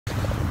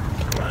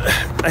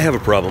I have a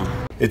problem.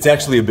 It's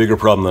actually a bigger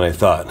problem than I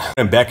thought.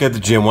 I'm back at the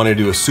gym wanting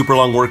to do a super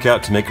long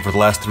workout to make it for the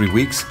last 3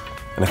 weeks,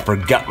 and I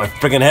forgot my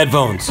friggin'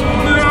 headphones.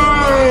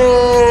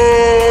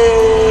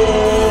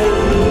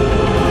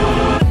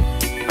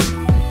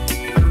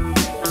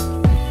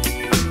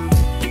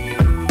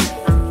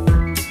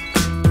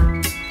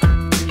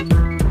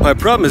 My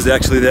problem is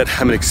actually that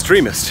I'm an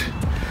extremist.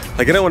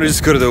 Like, I don't want to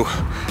just go to the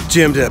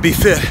gym to be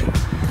fit.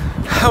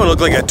 I want to look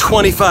like a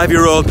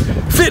 25-year-old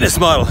fitness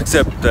model,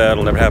 except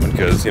that'll never happen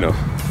because, you know,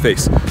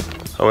 face.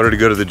 I want her to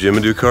go to the gym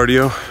and do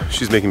cardio.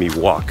 She's making me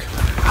walk.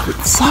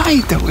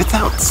 Outside, though, it's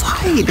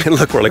outside. And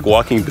look, we're like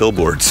walking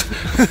billboards.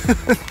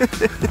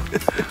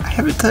 I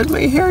haven't done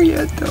my hair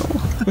yet, though.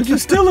 But you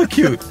still look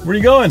cute. Where are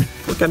you going?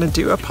 We're gonna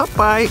do a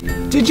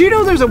Popeye. Did you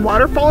know there's a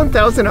waterfall in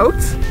Thousand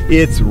Oaks?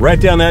 It's right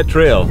down that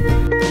trail.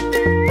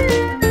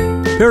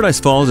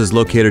 Paradise Falls is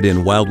located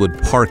in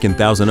Wildwood Park in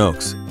Thousand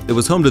Oaks. It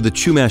was home to the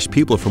Chumash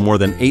people for more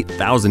than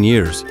 8,000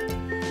 years.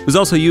 It was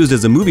also used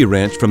as a movie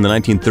ranch from the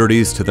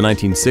 1930s to the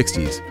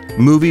 1960s.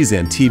 Movies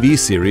and TV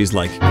series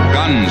like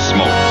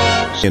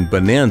Gunsmoke and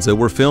Bonanza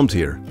were filmed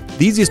here.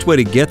 The easiest way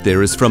to get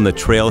there is from the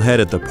trailhead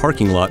at the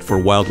parking lot for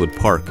Wildwood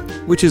Park,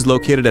 which is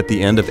located at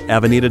the end of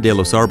Avenida de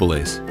los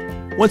Arboles.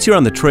 Once you're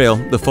on the trail,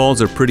 the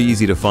falls are pretty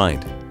easy to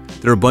find.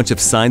 There are a bunch of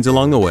signs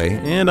along the way,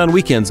 and on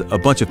weekends, a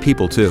bunch of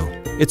people too.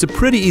 It's a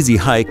pretty easy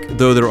hike,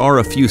 though there are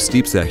a few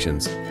steep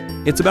sections.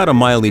 It's about a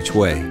mile each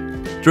way.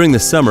 During the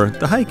summer,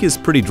 the hike is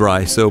pretty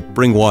dry, so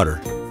bring water.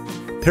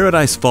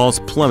 Paradise Falls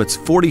plummets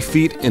 40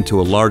 feet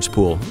into a large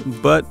pool,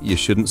 but you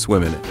shouldn't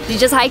swim in it. You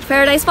just hiked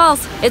Paradise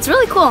Falls. It's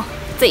really cool.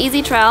 It's an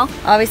easy trail.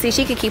 Obviously,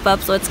 she could keep up,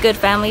 so it's a good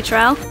family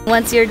trail.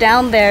 Once you're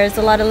down there, there's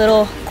a lot of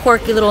little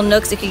quirky little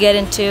nooks you could get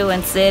into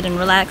and sit and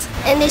relax.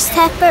 And there's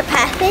separate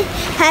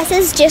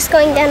passes just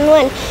going down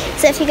one.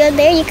 So if you go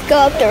there, you could go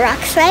up the rock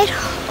slide,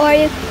 or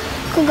you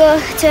could go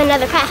to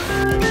another path.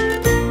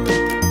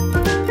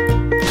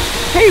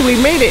 Hey,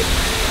 we made it.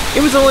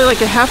 It was only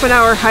like a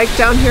half-an-hour hike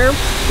down here.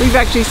 We've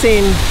actually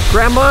seen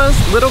grandmas,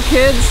 little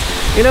kids,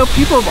 you know,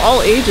 people of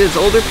all ages,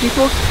 older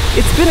people.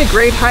 It's been a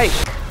great hike.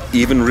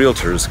 Even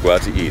realtors go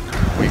out to eat.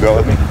 Will you go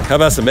with me? How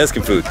about some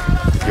Mexican food?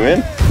 You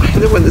in? I'm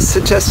the one that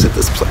suggested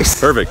this place.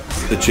 Perfect.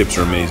 The chips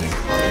are amazing.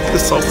 The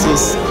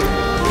salsa's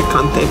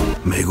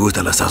picante. Me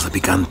gusta la salsa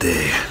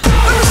picante.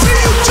 Let me see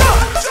you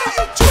jump.